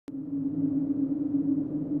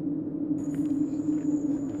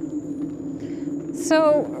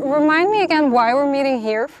So, remind me again why we're meeting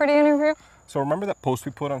here for the interview? So remember that post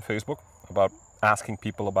we put on Facebook about asking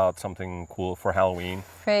people about something cool for Halloween?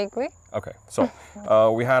 Vaguely. Okay, so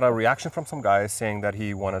we had a reaction from some guy saying that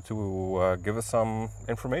he wanted to give us some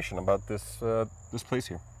information about this this place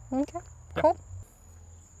here. Okay, Yeah. cool.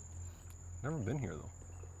 Never been here though.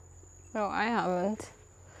 No, I haven't.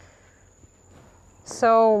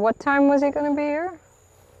 So, what time was he gonna be here?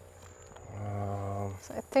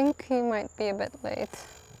 So I think he might be a bit late.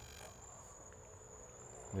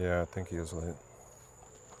 Yeah, I think he is late.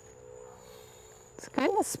 It's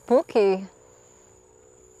kind of spooky.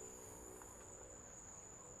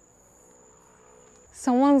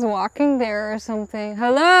 Someone's walking there or something.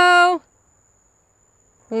 Hello?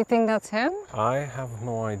 You think that's him? I have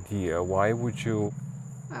no idea. Why would you?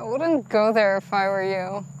 I wouldn't go there if I were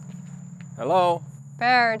you. Hello?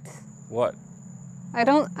 Bert, What? I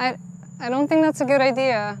don't think that's a good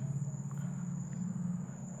idea.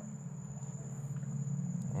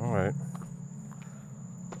 All right.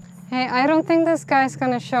 Hey, I don't think this guy's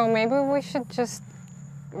gonna show. Maybe we should just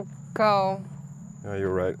go. Yeah,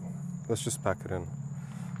 you're right. Let's just pack it in.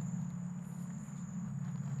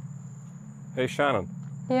 Hey, Shannon.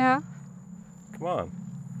 Yeah? Come on.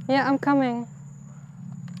 Yeah, I'm coming.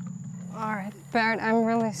 All right, Bert, I'm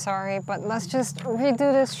really sorry, but let's just redo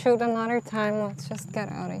this shoot another time. Let's just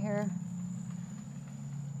get out of here.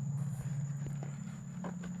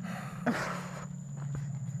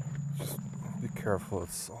 Just be careful.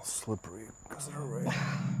 It's all slippery because of the rain.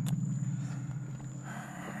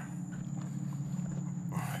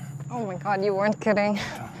 Oh my God, you weren't kidding.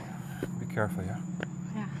 Be careful, yeah?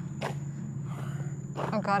 Yeah.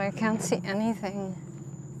 Oh God, I can't see anything.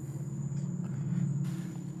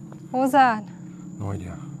 What was that? No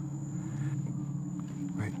idea.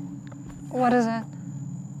 Wait, What is it?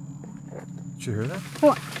 did you hear that?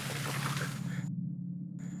 What?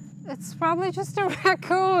 It's probably just a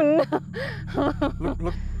raccoon. Look,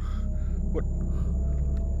 look. What?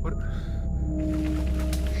 What?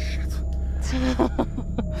 Shit.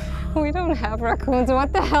 We don't have raccoons.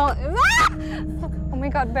 What the hell? Ah! Oh my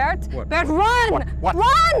God, Bert! What? Bert, run! What?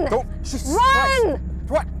 Run! Don't. Jesus Run! Christ.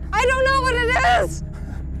 What? I don't know what it is!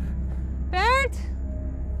 Bert!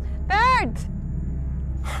 Bert!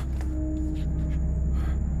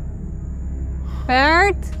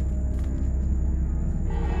 Bert!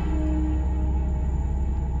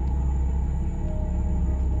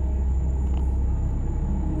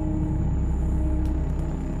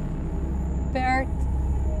 Bert.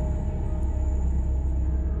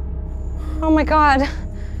 Oh my God.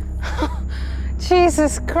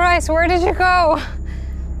 Jesus Christ, where did you go?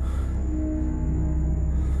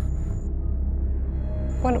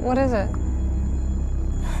 What is it?